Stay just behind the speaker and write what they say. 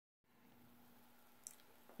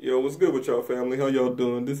Yo, what's good with y'all, family? How y'all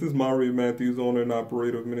doing? This is Mario Matthews, owner and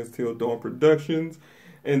operator of Minutes Till Dawn Productions.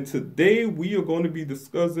 And today we are going to be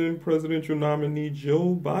discussing presidential nominee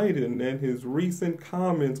Joe Biden and his recent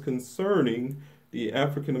comments concerning the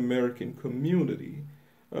African American community.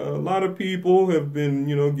 A lot of people have been,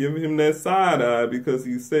 giving him that side eye because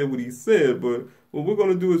he said what he said. But what we're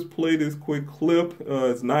going to do is play this quick clip.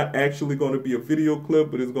 It's not actually going to be a video clip,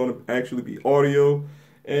 but it's going to actually be audio.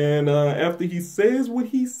 And after he says what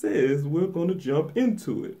he says, we're going to jump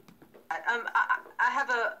into it. I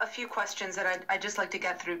have a few questions that I'd just like to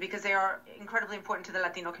get through because they are incredibly important to the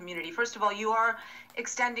Latino community. First of all, you are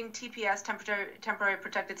extending TPS, temporary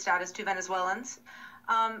protected status, to Venezuelans.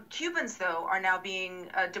 Cubans, though, are now being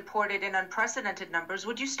deported in unprecedented numbers.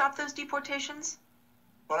 Would you stop those deportations?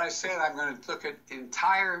 What I said, I'm going to look at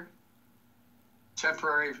entire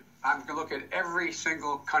temporary, I'm going to look at every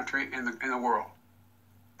single country in the world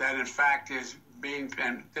that in fact is being,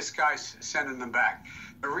 and this guy's sending them back.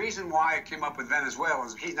 The reason why I came up with Venezuela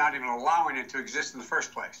is he's not even allowing it to exist in the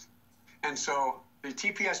first place. And so the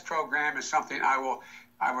TPS program is something I will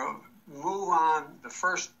move on the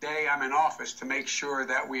first day I'm in office to make sure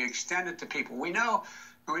that we extend it to people. We look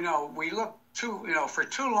too, for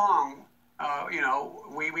too long,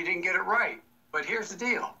 we didn't get it right. But here's the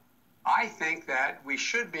deal. I think that we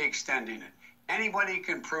should be extending it. Anybody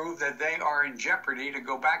can prove that they are in jeopardy to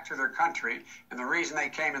go back to their country, and the reason they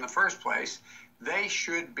came in the first place, they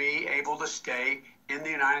should be able to stay in the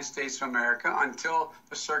United States of America until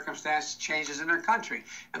the circumstance changes in their country.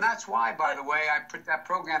 And that's why, by the way, I put that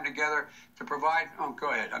program together to provide... Oh,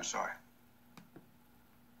 go ahead. I'm sorry.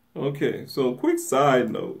 Okay, so quick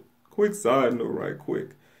side note right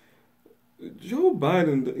quick. Joe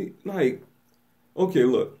Biden, okay,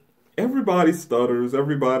 look. Everybody stutters.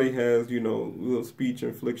 Everybody has, little speech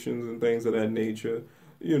inflections and things of that nature,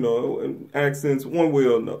 and accents one way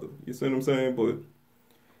or another. You see what I'm saying? But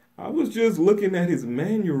I was just looking at his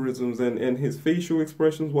mannerisms and his facial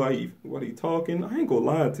expressions while he talking. I ain't gonna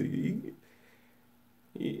lie to you.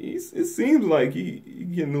 It seems like he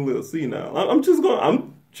getting a little senile. I'm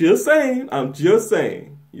just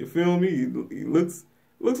saying. You feel me? He looks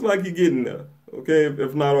like he getting there. Okay,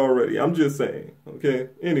 if not already. I'm just saying. Okay.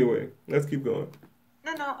 Anyway, let's keep going.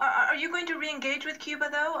 No. Are you going to re-engage with Cuba,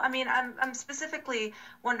 though? I mean, I'm specifically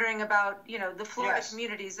wondering about, the Florida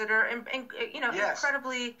communities that are,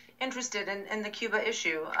 incredibly interested in the Cuba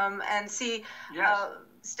issue and see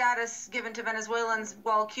status given to Venezuelans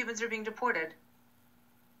while Cubans are being deported.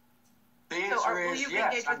 The answer is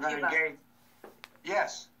yes. I'm going to engage.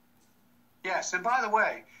 Yes. Yes. And by the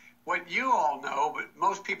way, what you all know, but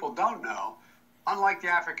most people don't know, unlike the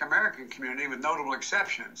African American community, with notable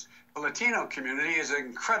exceptions, the Latino community is an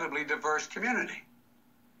incredibly diverse community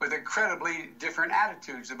with incredibly different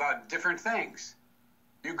attitudes about different things.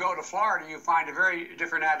 You go to Florida, you find a very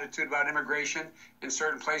different attitude about immigration in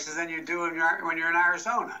certain places than you do when you're in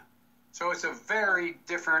Arizona. So it's a very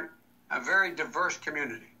diverse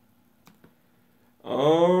community.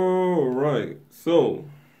 All right. So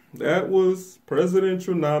that was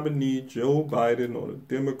presidential nominee Joe Biden on a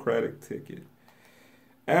Democratic ticket.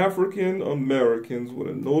 African Americans, with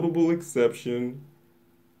a notable exception,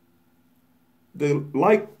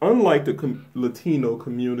 unlike the Latino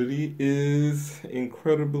community, is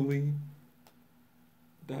incredibly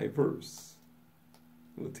diverse.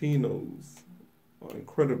 Latinos are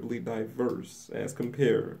incredibly diverse as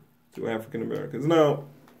compared to African Americans. Now,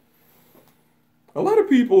 a lot of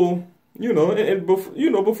people,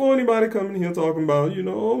 before anybody coming here talking about,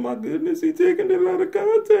 oh my goodness, he taking it out of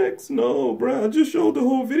context. No, bruh, I just showed the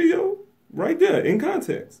whole video right there in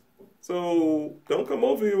context. So don't come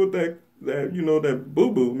over here with that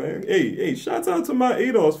boo-boo, man. Hey, shouts out to my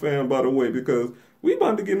ADOS fan, by the way, because we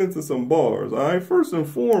about to get into some bars, all right? First and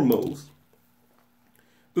foremost,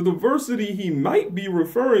 the diversity he might be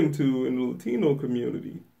referring to in the Latino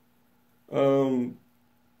community,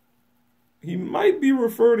 he might be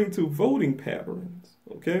referring to voting patterns,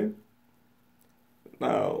 okay?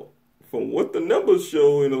 Now, from what the numbers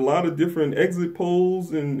show in a lot of different exit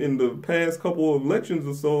polls in the past couple of elections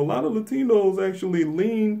or so, a lot of Latinos actually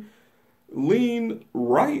lean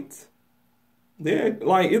right. They're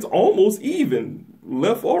it's almost even,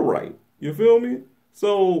 left or right. You feel me?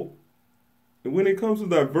 So when it comes to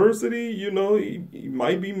diversity, he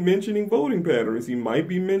might be mentioning voting patterns. He might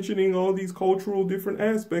be mentioning all these cultural different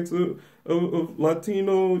aspects of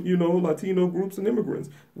Latino, Latino groups and immigrants,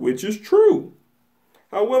 which is true.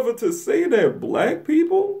 However, to say that black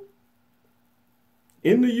people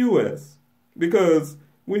in the U.S., because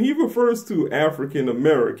when he refers to African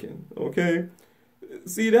American, okay,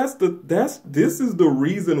 See, this is the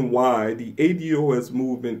reason why the ADOS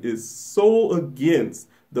movement is so against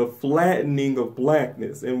the flattening of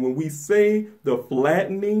blackness. And when we say the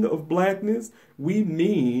flattening of blackness, we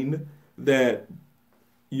mean that,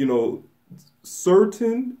 you know,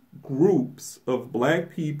 certain groups of black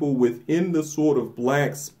people within the sort of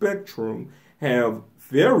black spectrum have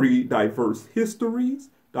very diverse histories,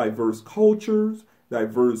 diverse cultures,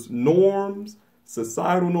 diverse norms,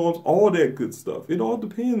 societal norms, all that good stuff. It all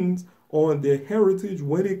depends on their heritage,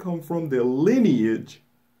 where they come from, their lineage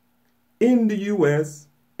in the U.S.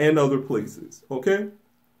 and other places, okay?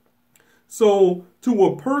 So to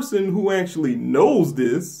a person who actually knows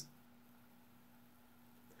this,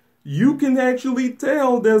 you can actually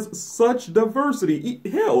tell there's such diversity.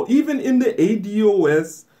 Hell, even in the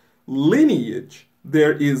ADOS lineage,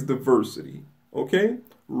 there is diversity, okay?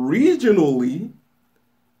 Regionally,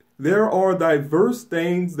 there are diverse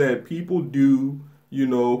things that people do, you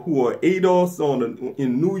know, who are ADOS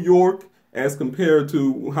in New York as compared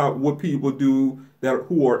to what people do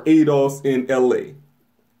who are ADOS in LA.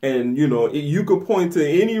 And, you know, you could point to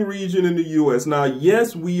any region in the U.S. Now,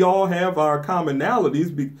 yes, we all have our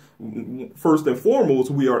commonalities. First and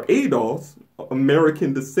foremost, we are ADOS,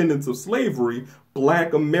 American descendants of slavery,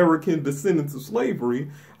 black American descendants of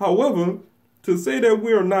slavery. However, to say that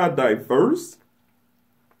we are not diverse,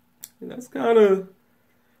 that's kind of,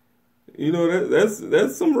 you know, that's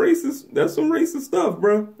some racist stuff,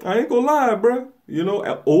 bro. I ain't gonna lie, bro. You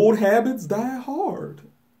know, old habits die hard.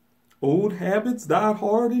 Old habits die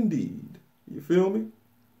hard indeed. You feel me?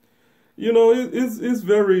 You know, it's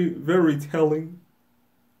very, very telling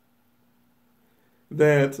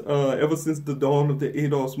that ever since the dawn of the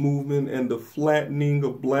ADOS movement and the flattening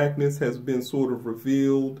of blackness has been sort of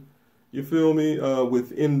revealed, you feel me,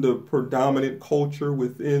 within the predominant culture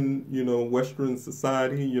within, you know, Western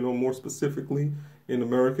society, you know, more specifically in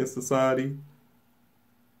American society,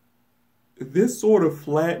 this sort of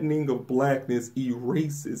flattening of blackness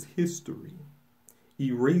erases history,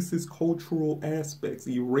 erases cultural aspects,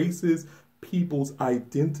 erases people's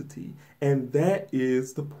identity. And that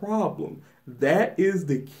is the problem. That is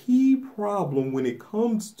the key problem when it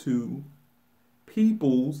comes to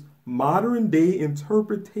people's modern day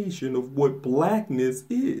interpretation of what blackness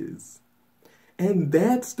is. And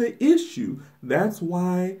that's the issue. That's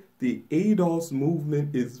why the ADOS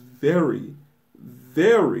movement is very,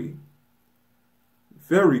 very,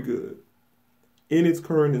 very good in its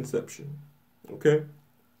current inception. Okay?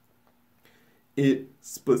 It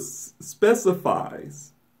specifies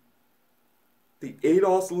the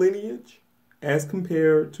ADOS lineage as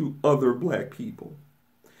compared to other black people.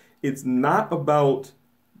 It's not about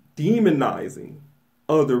demonizing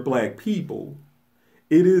other black people.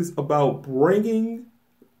 It is about bringing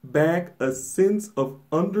back a sense of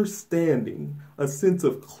understanding, a sense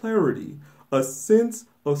of clarity, a sense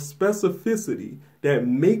of specificity that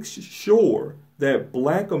makes sure that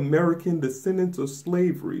black American descendants of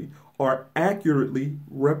slavery are accurately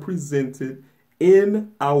represented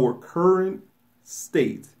in our current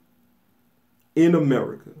state in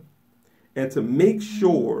America, and to make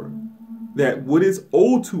sure that what is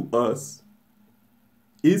owed to us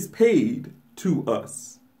is paid to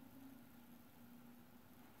us.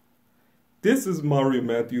 This is Mario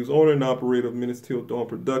Matthews, owner and operator of Menace Till Dawn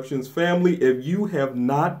Productions. Family, if you have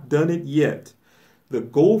not done it yet, the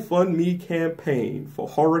GoFundMe campaign for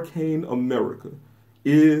Hurricane America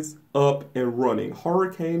is up and running.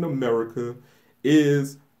 Hurricane America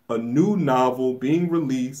is a new novel being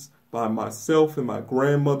released by myself and my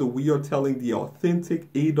grandmother. We are telling the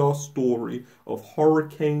authentic ADOS story of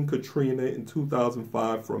Hurricane Katrina in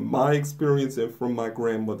 2005 from my experience and from my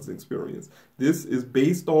grandmother's experience. This is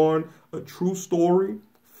based on a true story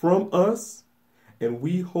from us, and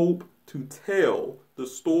we hope to tell the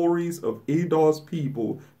stories of ADOS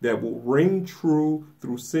people that will ring true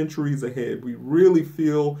through centuries ahead. We really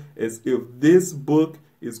feel as if this book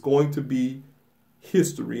is going to be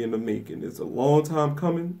history in the making. It's a long time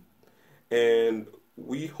coming, and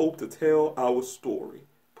we hope to tell our story.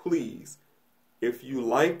 Please, if you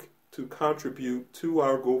like to contribute to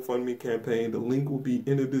our GoFundMe campaign, the link will be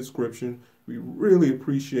in the description. We really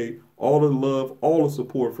appreciate all the love, all the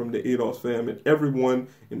support from the ADOS fam and everyone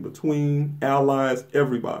in between, allies,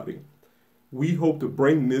 everybody. We hope to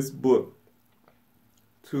bring this book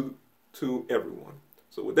to everyone.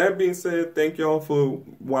 So with that being said, thank y'all for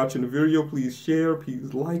watching the video. Please share,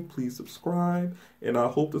 please like, please subscribe. And I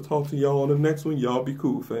hope to talk to y'all on the next one. Y'all be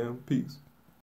cool, fam. Peace.